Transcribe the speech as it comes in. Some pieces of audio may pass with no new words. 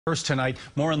First tonight,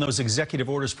 more on those executive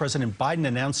orders President Biden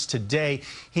announced today.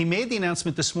 He made the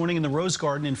announcement this morning in the Rose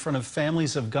Garden in front of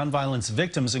families of gun violence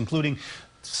victims, including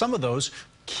some of those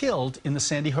killed in the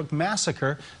Sandy Hook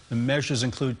massacre. The measures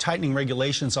include tightening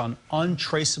regulations on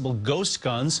untraceable ghost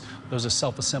guns. Those are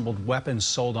self-assembled weapons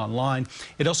sold online.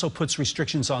 It also puts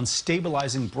restrictions on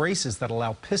stabilizing braces that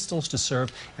allow pistols to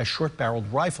serve as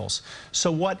short-barreled rifles.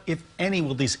 So what, if any,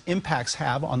 will these impacts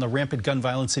have on the rampant gun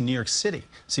violence in New York City?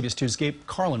 CBS 2's Gabe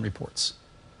Carlin reports.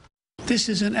 This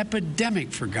is an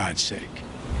epidemic, for God's sake,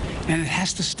 and it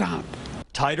has to stop.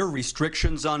 Tighter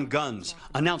restrictions on guns,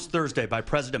 announced Thursday by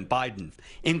President Biden,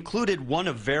 included one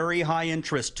of very high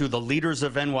interest to the leaders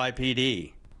of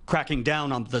NYPD, cracking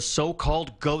down on the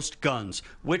so-called ghost guns,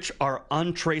 which are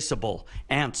untraceable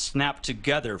and snapped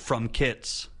together from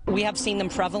kits. We have seen them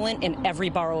prevalent in every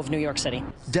borough of New York City.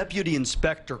 Deputy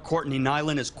Inspector Courtney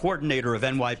Nyland is coordinator of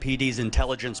NYPD's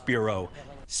Intelligence Bureau,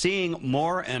 seeing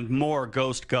more and more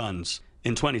ghost guns.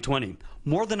 In 2020,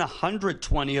 more than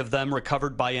 120 of them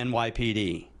recovered by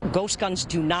NYPD. Ghost guns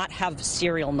do not have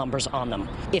serial numbers on them.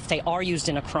 If they are used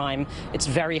in a crime, it's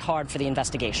very hard for the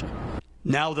investigation.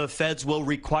 Now the feds will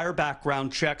require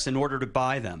background checks in order to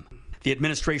buy them. The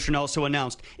administration also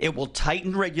announced it will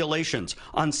tighten regulations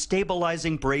on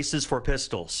stabilizing braces for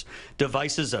pistols,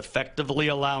 devices effectively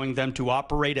allowing them to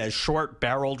operate as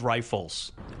short-barreled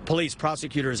rifles. Police,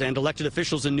 prosecutors, and elected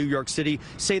officials in New York City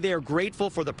say they are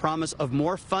grateful for the promise of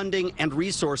more funding and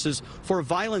resources for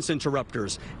violence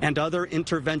interrupters and other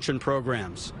intervention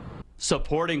programs.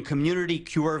 Supporting community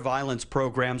cure violence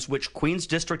programs, which Queens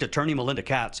District Attorney Melinda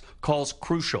Katz calls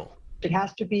crucial. It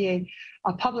has to be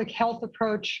a public health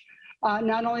approach.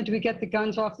 Not only do we get the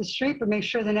guns off the street, but make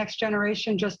sure the next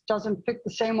generation just doesn't pick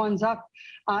the same ones up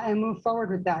and move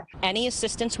forward with that. Any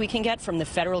assistance we can get from the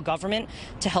federal government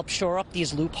to help shore up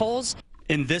these loopholes.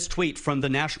 In this tweet from the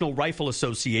National Rifle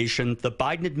Association, the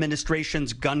Biden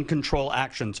administration's gun control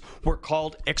actions were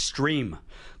called extreme,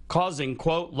 causing,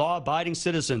 quote, law-abiding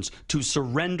citizens to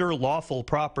surrender lawful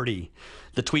property.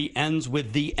 The tweet ends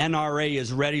with "the NRA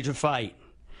is ready to fight."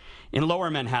 In Lower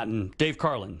Manhattan, Dave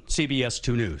Carlin, CBS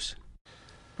 2 News.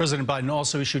 President Biden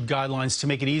also issued guidelines to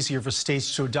make it easier for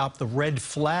states to adopt the red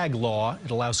flag law.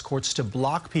 It allows courts to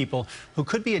block people who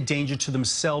could be a danger to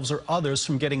themselves or others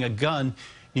from getting a gun.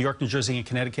 New York, New Jersey, and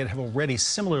Connecticut have already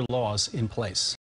similar laws in place.